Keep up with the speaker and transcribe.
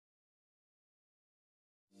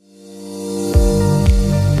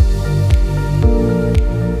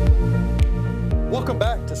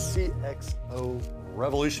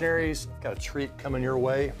Revolutionaries, I've got a treat coming your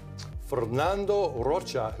way. Fernando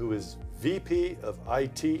Rocha, who is VP of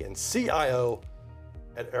IT and CIO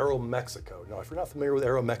at Aeromexico. Now, if you're not familiar with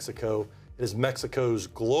Aeromexico, it is Mexico's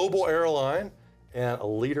global airline and a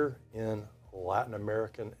leader in Latin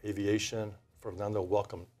American aviation. Fernando,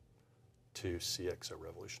 welcome to CXO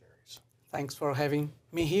Revolutionaries. Thanks for having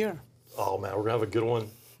me here. Oh man, we're gonna have a good one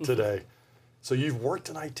today. So you've worked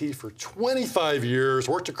in IT for 25 years,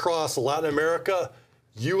 worked across Latin America,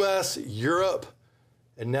 US, Europe,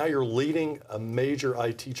 and now you're leading a major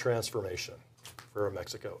IT transformation for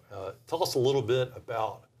Aeromexico. Tell us a little bit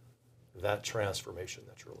about that transformation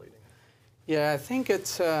that you're leading. Yeah, I think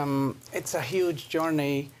it's a huge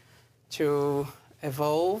journey to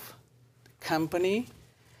evolve the company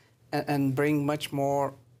and bring much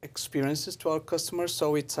more experiences to our customers.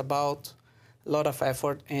 So it's about a lot of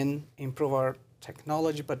effort in improve our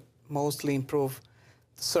technology, but mostly improve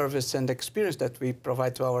the service and the experience that we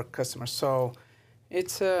provide to our customers. So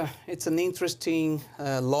it's an interesting,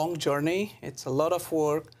 long journey. It's a lot of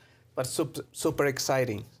work, but super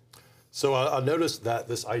exciting. So I noticed that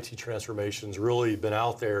this IT transformation's really been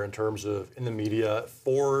out there in terms of in the media.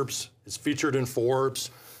 Forbes is featured in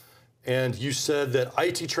Forbes, and you said that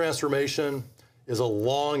IT transformation is a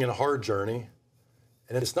long and hard journey,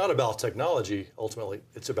 and it's not about technology, ultimately,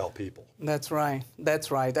 it's about people. That's right,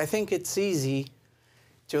 that's right. I think it's easy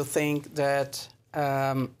to think that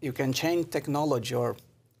you can change technology or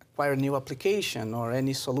acquire a new application or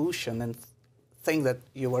any solution and think that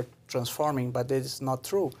you are transforming, but it is not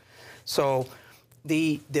true. So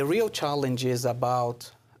the real challenge is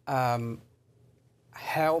about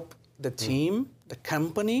help the team, the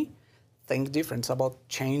company, think different. It's about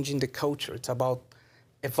changing the culture. It's about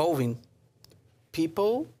evolving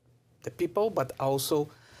the people, but also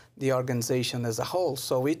the organization as a whole.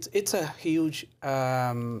 So it's a huge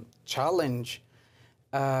challenge,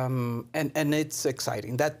 and it's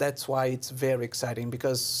exciting. That's why it's very exciting,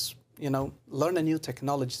 because learn a new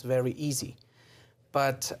technology is very easy,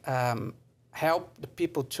 but help the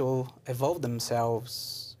people to evolve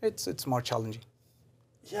themselves, it's more challenging.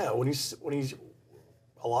 Yeah,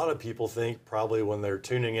 a lot of people think probably when they're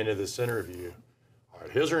tuning into this interview, all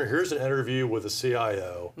right, here's an interview with a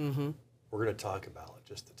CIO. Mm-hmm. We're going to talk about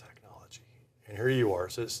just the technology. And here you are,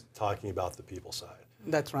 so it's talking about the people side.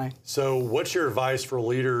 That's right. So what's your advice for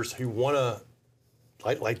leaders who want to,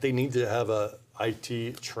 like they need to have a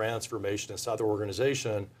IT transformation inside their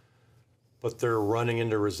organization, but they're running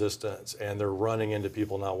into resistance and they're running into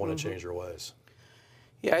people not want to change their ways?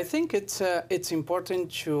 Yeah, I think it's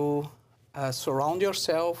important to surround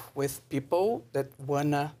yourself with people that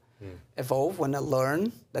want to evolve, want to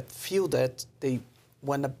learn, that feel that they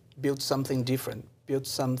want to build something different, build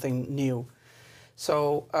something new.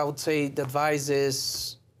 So I would say the advice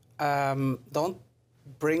is don't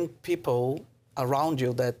bring people around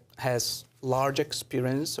you that has large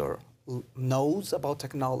experience or knows about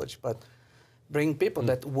technology, but bring people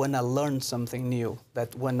that want to learn something new,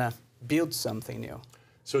 that want to build something new.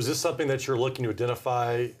 So is this something that you're looking to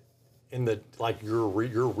identify in the, like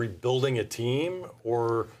you're rebuilding a team,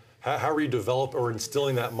 or how are you developing or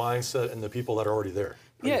instilling that mindset in the people that are already there?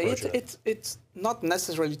 Yeah, it's not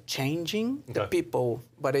necessarily changing the people,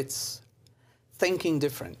 but it's thinking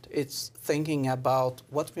different. It's thinking about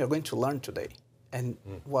what we are going to learn today and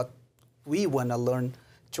what we want to learn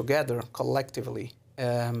together collectively.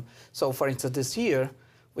 So for instance, this year,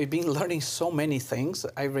 we've been learning so many things.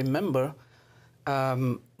 I remember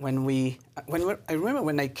when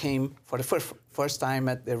I came for the first time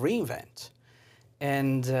at the reInvent,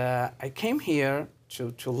 and I came here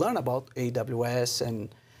to learn about AWS,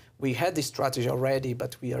 and we had this strategy already,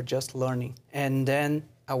 but we are just learning. And then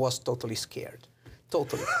I was totally scared,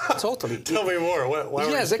 totally. Tell me more. Why were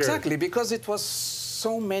you Yes, scared? exactly, because it was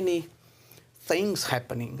so many things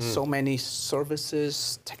happening, so many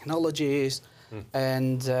services, technologies,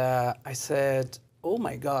 and I said, oh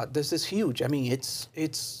my God, this is huge. I mean, it's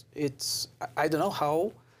I don't know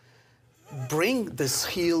how bring this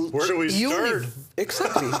huge Where do we start?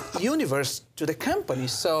 universe to the company.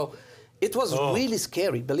 So it was really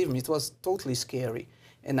scary. Believe me, it was totally scary.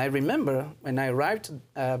 And I remember when I arrived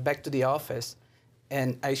back to the office,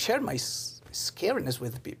 and I shared my scariness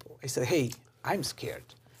with people. I said, hey, I'm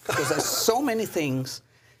scared, because there's so many things,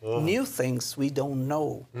 new things we don't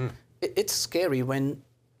know. It's scary when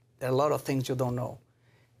there are a lot of things you don't know.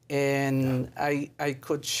 And I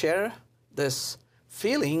could share this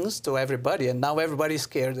feelings to everybody, and now everybody's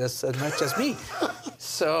scared as much as me.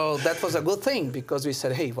 So that was a good thing, because we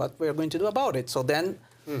said, hey, what we're going to do about it? So then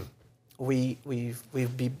we've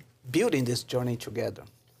been building this journey together.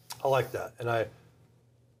 I like that. And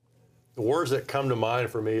The words that come to mind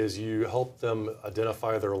for me is you help them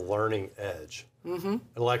identify their learning edge. And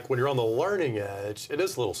like when you're on the learning edge, it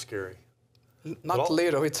is a little scary. Not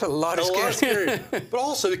little, it's a lot of scary. But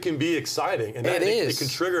also it can be exciting. And it can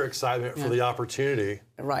trigger excitement for the opportunity.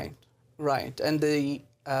 Right, right. And the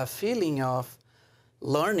feeling of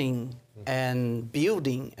learning and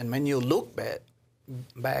building, and when you look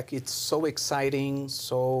back, it's so exciting,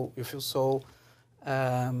 so you feel so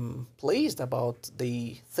pleased about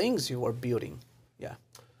the things you are building. Yeah.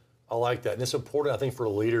 I like that. And it's important, I think, for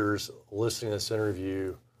leaders listening to this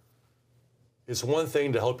interview. It's one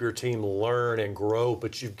thing to help your team learn and grow,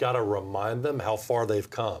 but you've got to remind them how far they've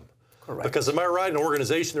come. Correct. Because am I right, in an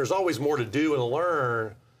organization, there's always more to do and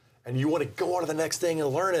learn, and you want to go on to the next thing and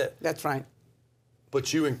learn it. That's right.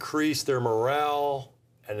 But you increase their morale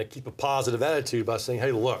and to keep a positive attitude by saying,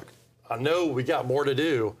 hey, look, I know we got more to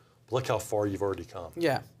do, but look how far you've already come.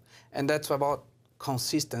 Yeah, and that's about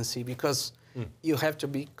consistency, because you have to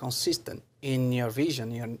be consistent in your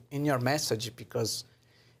vision, in your message, because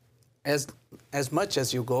as much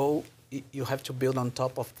as you go, you have to build on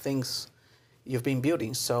top of things you've been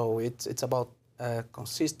building. So it's about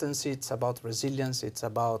consistency, it's about resilience, it's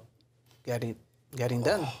about getting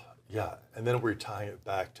done. Yeah, and then we're tying it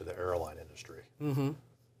back to the airline industry.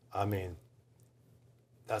 I mean,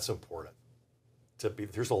 that's important.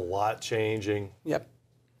 There's a lot changing Yep.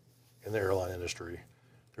 in the airline industry.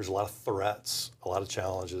 There's a lot of threats, a lot of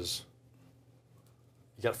challenges.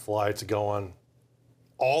 You got flights going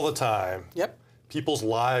all the time. Yep. People's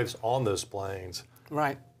lives on those planes.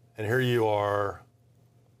 Right. And here you are,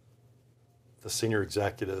 the senior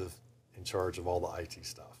executive in charge of all the IT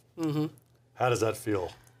stuff. How does that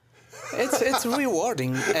feel? It's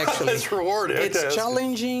rewarding, actually. It's rewarding. It's okay,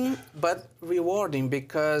 challenging, but rewarding,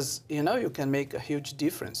 because you can make a huge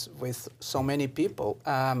difference with so many people.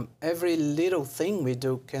 Every little thing we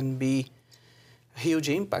do can be a huge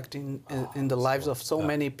impact in the lives of so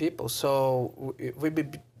many people. So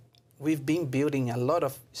we've been building a lot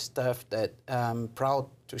of stuff that I'm proud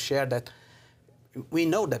to share, that we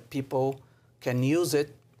know that people can use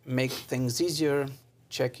it, make things easier,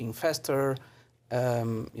 checking faster,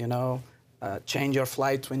 change your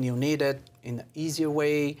flight when you need it in an easier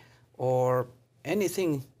way, or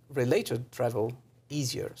anything related to travel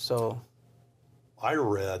easier. So I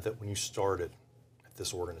read that when you started at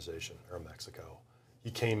this organization, Aeromexico,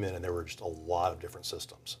 you came in and there were just a lot of different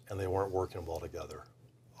systems and they weren't working well together.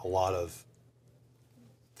 A lot of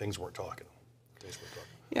things weren't talking.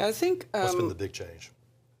 Yeah, I think what's been the big change?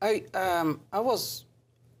 I was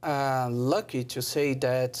lucky to say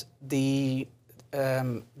that the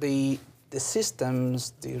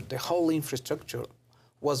systems, the whole infrastructure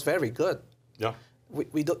was very good. Yeah.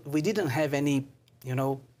 We didn't have any,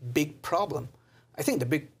 big problem. I think the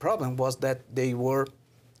big problem was that they were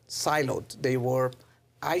siloed, they were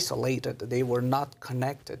isolated, they were not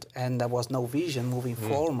connected, and there was no vision moving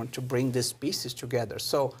forward to bring these pieces together.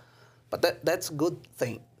 So, but that's a good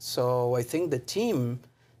thing. So I think the team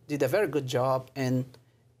did a very good job in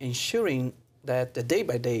ensuring that the day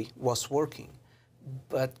by day was working,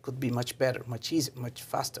 but could be much better, much easier, much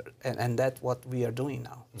faster, and that's what we are doing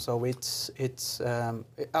now. So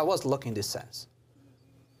I was lucky in this sense.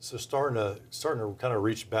 So starting to kind of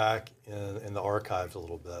reach back in the archives a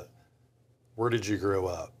little bit. Where did you grow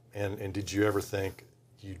up, and did you ever think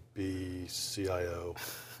you'd be CIO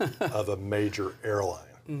of a major airline?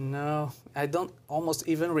 No, I don't almost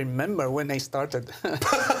even remember when I started.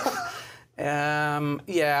 I'm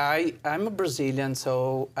a Brazilian,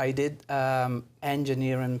 so I did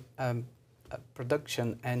engineering,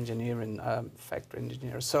 production engineering, factory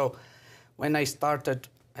engineer. So when I started,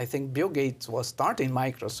 I think Bill Gates was starting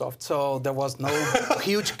Microsoft, so there was no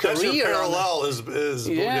huge career. That's your parallel is Bill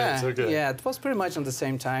Gates. Okay. Yeah, it was pretty much on the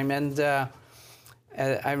same time. And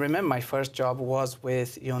I remember my first job was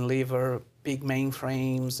with Unilever, big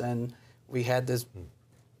mainframes, and we had this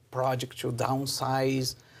project to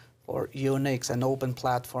downsize for Unix and open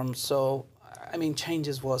platforms. So, I mean,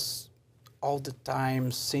 changes was all the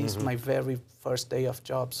time since my very first day of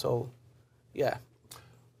job. So, yeah.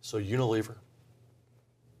 So Unilever,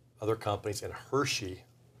 other companies, and Hershey.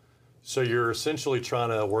 So you're essentially trying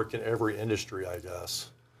to work in every industry, I guess.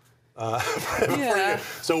 Yeah.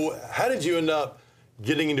 So how did you end up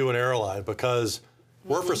getting into an airline? Because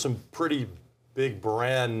worked for some pretty big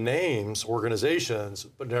brand names, organizations,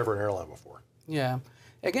 but never an airline before. Yeah.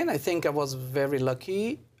 Again, I think I was very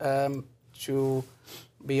lucky to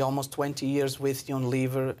be almost 20 years with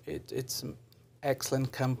Unilever. It's an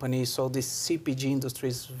excellent company. So this CPG industry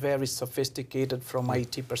is very sophisticated from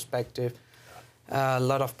IT perspective. A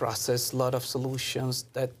lot of process, a lot of solutions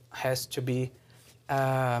that has to be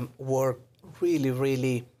work really,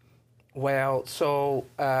 really well. So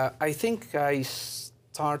I think I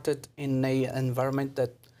started in an environment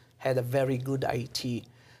that had a very good IT,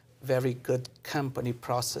 very good company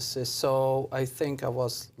processes. So I think I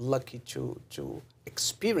was lucky to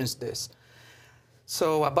experience this.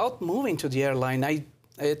 So about moving to the airline, I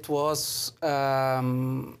was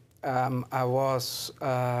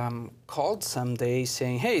called someday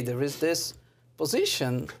saying, hey, there is this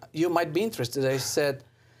position, you might be interested. I said,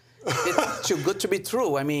 it's too good to be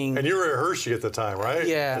true. I mean... And you were at Hershey at the time, right?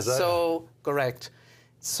 Yeah, so, correct.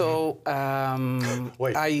 So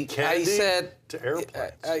wait, I said... to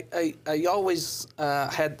airplanes. I always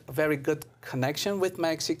had a very good connection with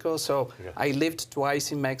Mexico, so I lived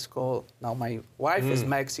twice in Mexico. Now my wife is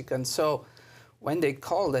Mexican, so when they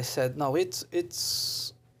called, I said, no, it's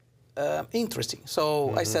interesting.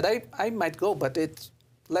 So I said, I might go, but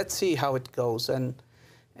let's see how it goes. And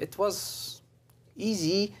it was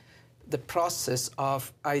easy, the process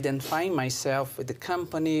of identifying myself with the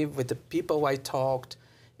company, with the people I talked.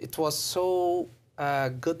 It was so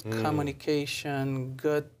good communication,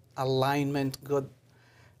 good alignment, good,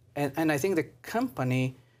 and I think the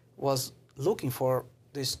company was looking for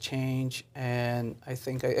this change, and I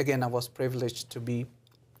think, I was privileged to be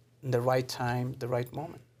in the right time, the right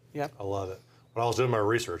moment. Yeah. I love it. When I was doing my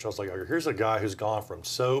research, I was like, here's a guy who's gone from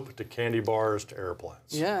soap to candy bars to airplanes.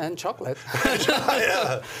 Yeah, and chocolate.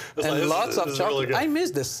 Yeah. And lots of chocolate. Really, I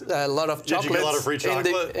miss this, a lot of chocolate. Did you get a lot of free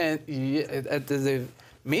chocolate? At the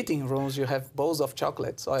meeting rooms, you have bowls of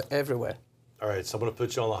chocolates everywhere. All right, so I'm going to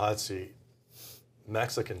put you on the hot seat.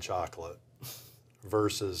 Mexican chocolate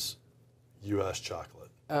versus U.S. chocolate.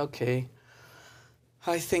 Okay.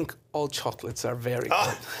 I think all chocolates are very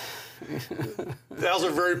good. Those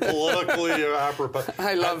are very politically apropos.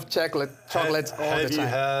 I love chocolates all the time. Have you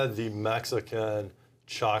had the Mexican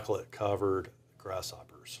chocolate-covered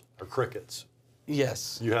grasshoppers or crickets?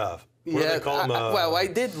 Yes. You have? What do they call them? Well, I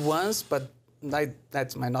did once, but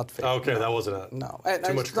that's my not favorite. Okay, that wasn't it. No.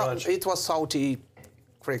 Too much crunch? It was salty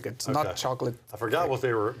crickets, not chocolate. I forgot what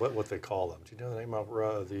they call them. Do you know the name of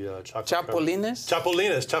the chocolate? Chapulines?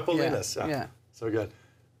 Chapulines. Yeah. So good.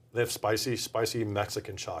 They have spicy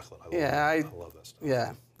Mexican chocolate. I love that stuff.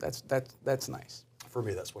 Yeah, that's nice. For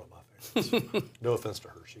me, that's one of my favorites. No offense to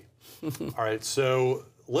Hershey. All right, so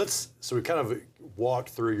we kind of walked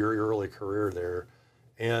through your early career there,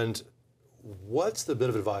 and what's the bit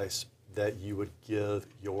of advice that you would give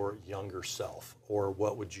your younger self, or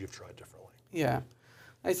what would you have tried differently? Yeah,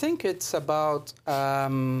 I think it's about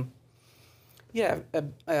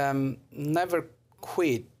never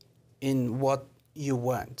quit in what you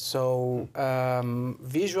want. So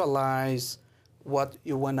visualize what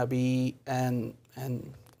you want to be and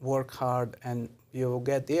work hard, and you'll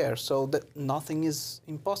get there. So that nothing is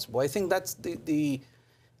impossible. I think that's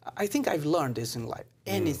I think I've learned this in life.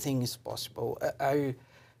 Anything is possible.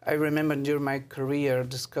 I remember during my career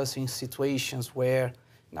discussing situations where,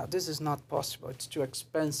 now this is not possible. It's too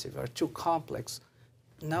expensive or too complex.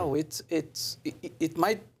 No, it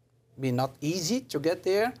might be not easy to get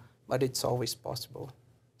there, but it's always possible.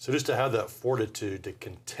 So just to have that fortitude to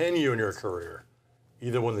continue in your career,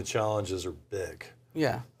 even when the challenges are big.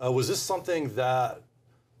 Yeah. Was this something that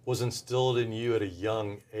was instilled in you at a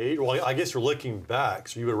young age? Well, I guess you're looking back,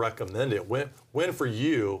 so you would recommend it. When for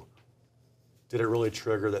you did it really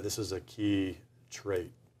trigger that this is a key trait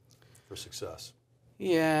for success?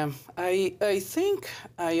 Yeah, I think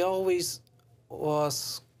I always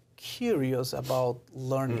was curious about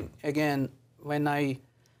learning. Again, when I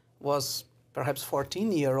was perhaps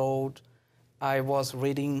 14-year-old, I was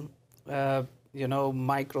reading,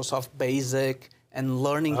 Microsoft Basic and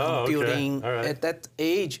learning computing. Okay. All right. At that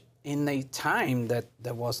age, in a time that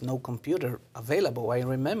there was no computer available. I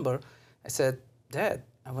remember I said, Dad,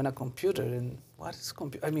 I want a computer. And what is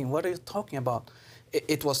computer? I mean, what are you talking about?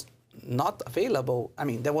 It was not available. I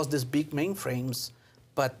mean, there was this big mainframes,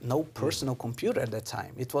 but no personal computer at that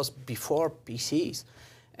time. It was before PCs.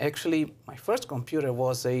 Actually, my first computer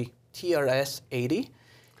was a TRS-80.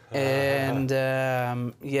 And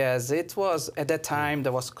yes, it was, at that time,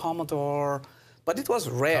 there was Commodore, but it was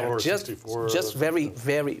rare. Commodore 64. Just very,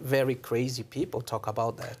 very, very crazy people talk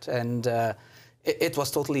about that. And it was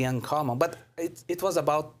totally uncommon. But it was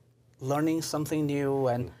about learning something new.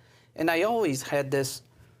 And I always had this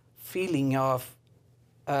feeling of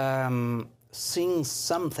seeing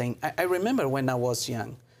something. I remember when I was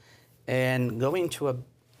young and going to a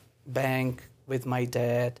bank with my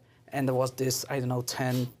dad, and there was this,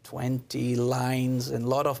 10, 20 lines and a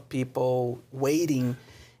lot of people waiting.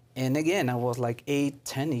 And again, I was like 8,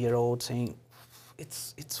 10-year-old saying,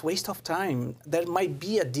 it's waste of time. There might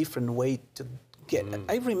be a different way to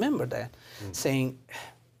I remember that, saying,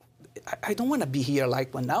 I don't want to be here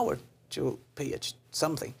like 1 hour to pay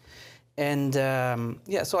something. And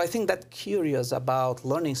so I think that curious about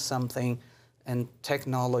learning something and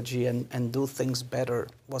technology and do things better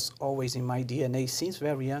was always in my DNA since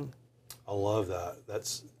very young. I love that.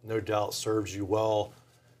 That's no doubt serves you well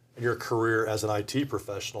in your career as an IT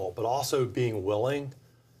professional, but also being willing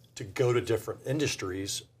to go to different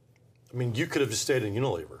industries. I mean, you could have just stayed in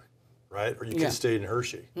Unilever, right? Or you could have stayed in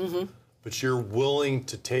Hershey. But you're willing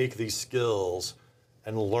to take these skills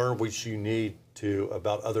and learn what you need to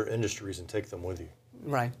about other industries and take them with you.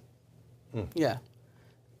 Right. Yeah.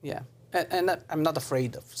 And I'm not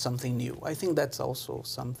afraid of something new. I think that's also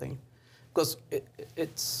something, because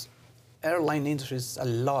it's airline industry is a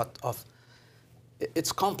lot of,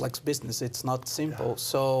 it's complex business. It's not simple. Yeah.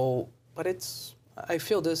 So, but I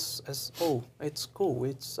feel this as, it's cool.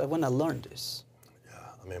 I want to learn this. Yeah,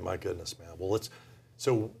 I mean, my goodness, man. Well,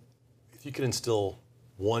 so if you could instill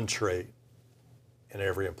one trait in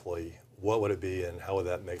every employee, what would it be, and how would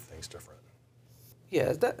that make things different?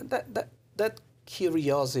 Yeah, that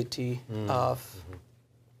curiosity of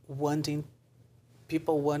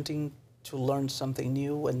people wanting to learn something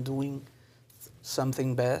new and doing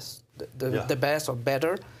something best, the best or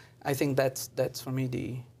better. I think that's for me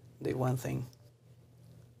the one thing.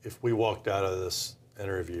 If we walked out of this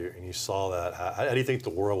interview and you saw that, how do you think the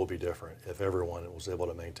world would be different if everyone was able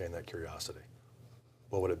to maintain that curiosity?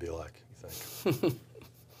 What would it be like, you think?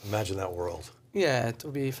 Imagine that world. Yeah, it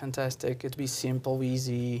would be fantastic. It would be simple,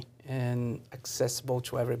 easy, and accessible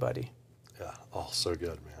to everybody. Yeah, so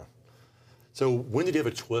good, man. So when did you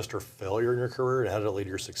have a twist or failure in your career, and how did it lead to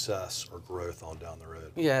your success or growth on down the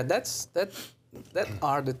road? Yeah, that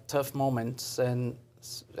are the tough moments, and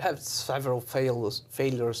have several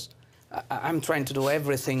failures. I'm trying to do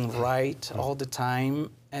everything right all the time,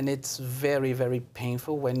 and it's very, very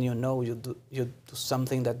painful when you know you do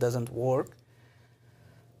something that doesn't work.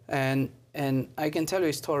 And I can tell you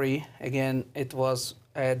a story. Again, it was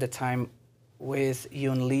at the time with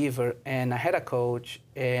Unilever, and I had a coach,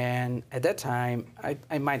 and at that time,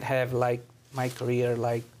 I might have like my career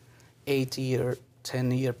like 8 year,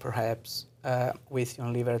 10 year perhaps with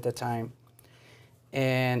Unilever at the time.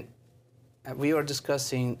 And we were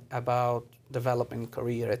discussing about developing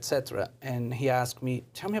career, etc. And he asked me,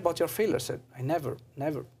 tell me about your failure. I said, I never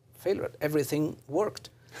failed. Everything worked.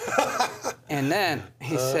 And then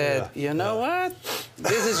he said, you know what?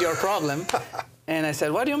 This is your problem. And I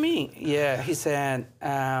said, what do you mean? Yeah, he said,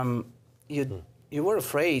 you were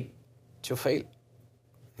afraid to fail.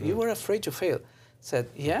 You were afraid to fail. I said,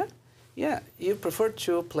 yeah, you prefer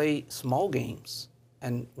to play small games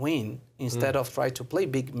and win instead of try to play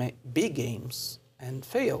big games and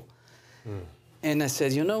fail. And I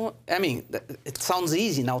said, I mean, it sounds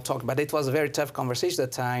easy now talking, but it was a very tough conversation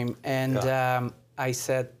at the time. And I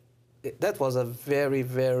said, that was a very,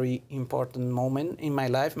 very important moment in my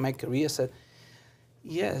life, my career. I said,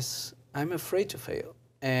 yes, I'm afraid to fail.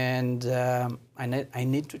 And I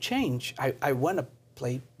need to change. I want to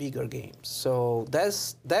play bigger games. So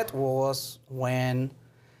that was when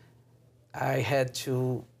I had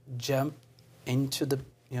to jump into the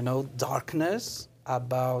darkness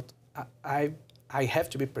about I have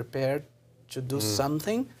to be prepared to do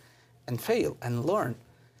something and fail and learn.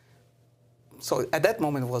 So at that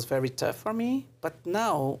moment it was very tough for me, but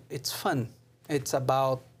now it's fun. It's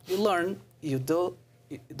about you learn, you do,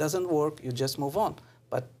 it doesn't work, you just move on.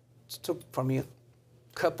 But it took for me a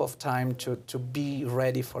couple of time to be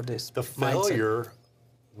ready for this. The failure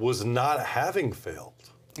was not having failed.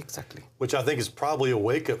 Exactly. Which I think is probably a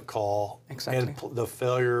wake-up call. Exactly. And the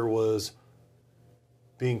failure was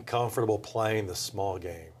being comfortable playing the small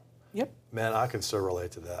game. Yep. Man, I can so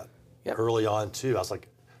relate to that. Yep. Early on, too, I was like,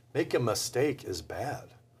 make a mistake is bad.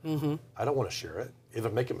 I don't want to share it. If I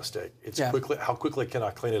make a mistake, it's how quickly can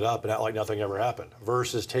I clean it up and act like nothing ever happened,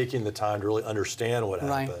 versus taking the time to really understand what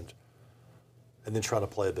happened and then trying to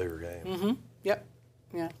play a bigger game. Yep.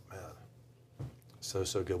 Yeah. Man, so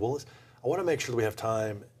good. Well, I want to make sure that we have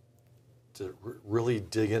time to really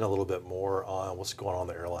dig in a little bit more on what's going on in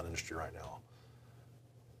the airline industry right now.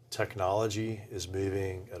 Technology is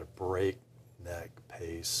moving at a breakneck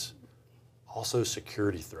pace. Also,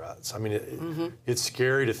 security threats. I mean, it's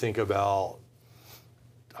scary to think about,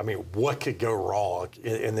 what could go wrong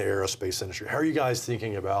in the aerospace industry? How are you guys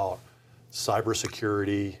thinking about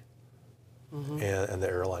cybersecurity and the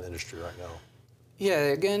airline industry right now?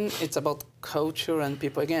 Yeah, again, it's about culture and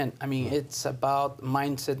people. Again, it's about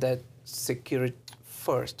mindset that security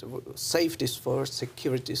first, safety is first,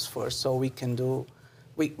 security is first. So we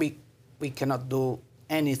cannot do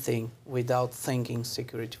anything without thinking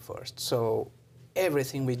security first. So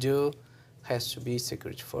everything we do has to be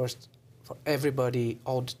security first for everybody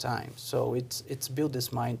all the time. So it's build this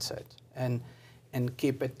mindset and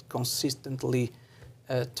keep it consistently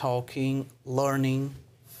talking, learning,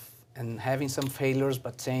 and having some failures,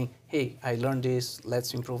 but saying, hey, I learned this,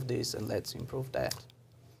 let's improve this, and let's improve that.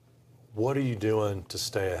 What are you doing to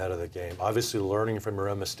stay ahead of the game? Obviously learning from your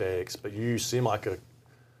own mistakes, but you seem like a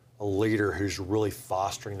leader who's really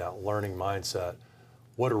fostering that learning mindset.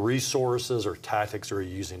 What resources or tactics are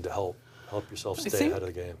you using to help yourself stay ahead of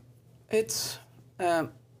the game? It's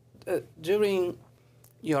during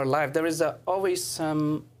your life, there is always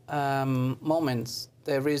some moments,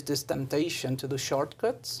 there is this temptation to do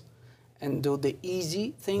shortcuts and do the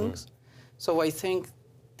easy things. So I think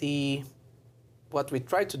what we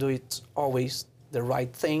try to do, it's always the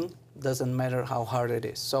right thing, doesn't matter how hard it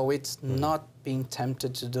is. So it's not being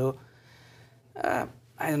tempted to do, I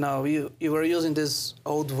don't know, you were using this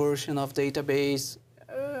old version of database,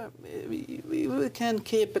 we can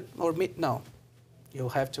keep it, or no. You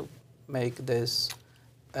have to make this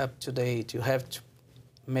up to date, you have to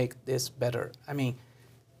make this better. I mean,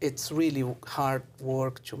 it's really hard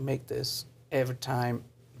work to make this every time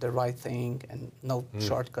the right thing and no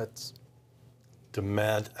shortcuts.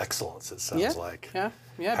 Demand excellence, it sounds like. Yeah,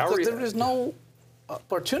 because there is no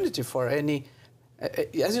opportunity for any,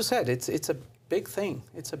 as you said, it's a big thing.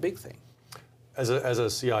 It's a big thing. As a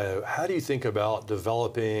CIO, how do you think about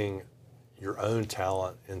developing your own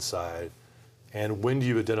talent inside? And when do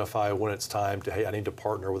you identify when it's time to, hey, I need to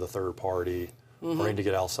partner with a third party, or I need to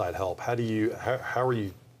get outside help? How do you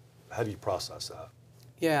process that?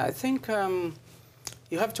 Yeah, I think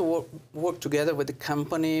you have to work together with the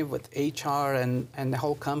company, with HR and the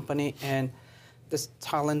whole company, and this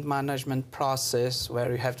talent management process where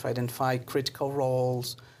you have to identify critical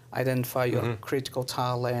roles, identify your critical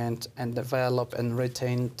talent, and develop and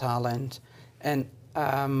retain talent, and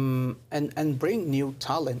bring new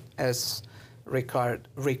talent as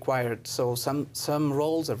required. So some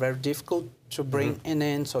roles are very difficult to bring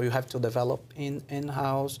in, so you have to develop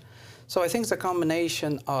in-house. So I think it's a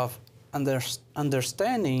combination of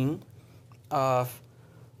understanding of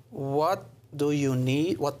what do you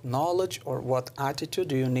need, what knowledge or what attitude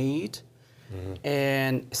do you need,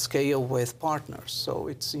 and scale with partners. So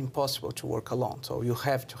it's impossible to work alone. So you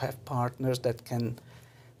have to have partners that can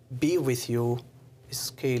be with you,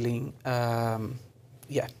 scaling, the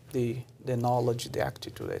knowledge, the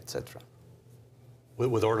attitude, etc.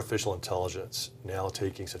 With artificial intelligence now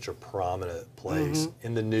taking such a prominent place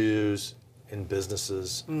in the news, in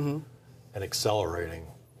businesses, and accelerating,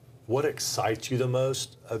 what excites you the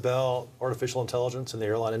most about artificial intelligence in the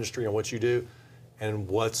airline industry and what you do, and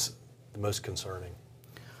what's the most concerning?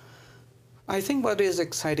 I think what is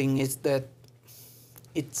exciting is that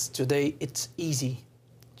today it's easy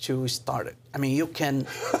to start it. I mean, you can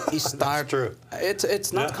start. That's true.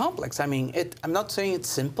 It's not complex. I mean, I'm not saying it's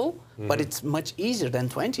simple, but it's much easier than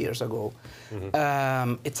 20 years ago.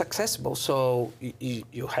 It's accessible, so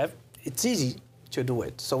it's easy to do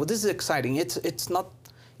it. So this is exciting. It's not,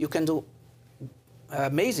 you can do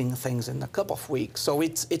amazing things in a couple of weeks. So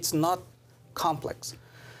it's not complex,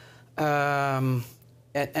 and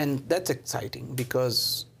that's exciting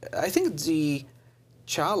because I think the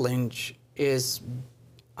challenge is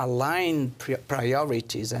align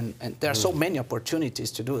priorities, and there are so many opportunities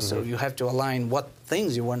to do so. You have to align what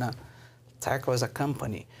things you want to tackle as a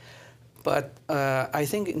company. But I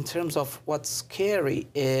think in terms of what's scary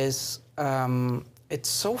is it's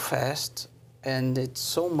so fast and it's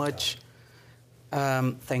so much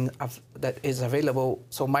thing that is available.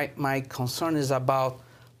 So my concern is about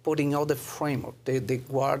putting all the framework, the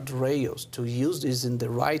guardrails to use this in the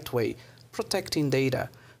right way, protecting data,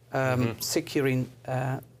 securing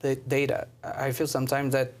the data. I feel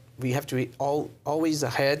sometimes that we have to be always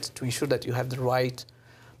ahead to ensure that you have the right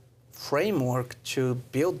framework to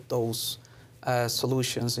build those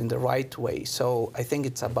solutions in the right way. So I think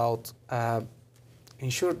it's about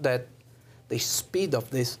ensure that the speed of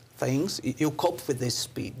these things, you cope with this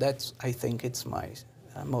speed. That's, I think, it's my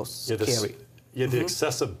most scary. The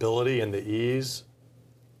accessibility and the ease.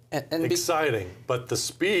 And exciting, but the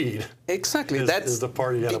speed is the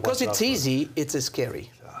part you got to watch out for. Because it's easy, it's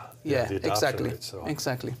scary. Yeah, exactly.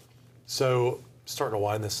 Exactly. So, starting to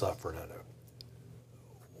wind this up, Fernando.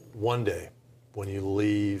 One day, when you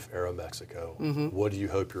leave Aeromexico, what do you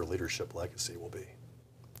hope your leadership legacy will be?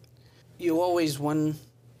 You always want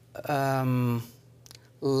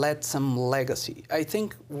let some legacy. I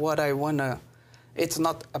think what I want to, it's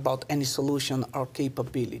not about any solution or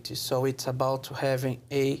capability. So it's about having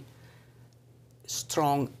a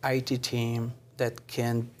strong IT team that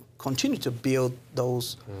can continue to build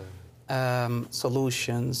those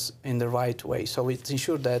solutions in the right way. So it's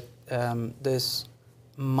ensure that this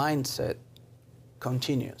mindset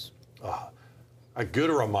continues. A good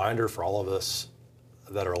reminder for all of us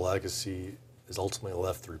that our legacy is ultimately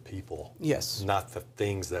left through people. Yes. Not the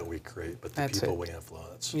things that we create, but the people we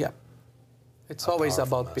influence. Yeah. It's always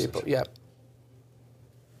about people. Yeah.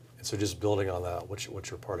 And so just building on that, what's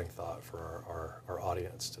your parting thought for our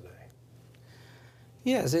audience today?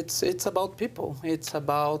 Yes, it's about people. It's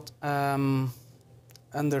about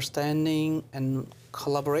understanding and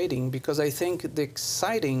collaborating, because I think the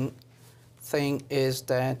exciting thing is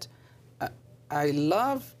that I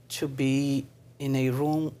love to be in a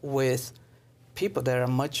room with people that are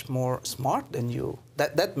much more smart than you.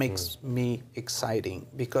 That makes me exciting,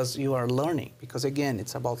 because you are learning. Because again,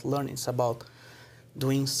 it's about learning. It's about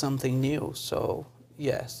doing something new. So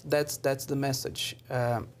yes, that's the message.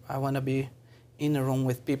 I want to be in a room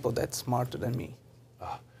with people that's smarter than me.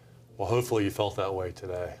 Well, hopefully you felt that way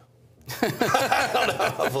today. I don't know,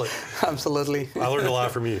 hopefully. Absolutely. I learned a lot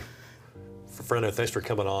from you. Fernando, thanks for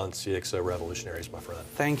coming on CXO Revolutionaries, my friend.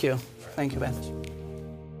 Thank you. Thank you, Ben.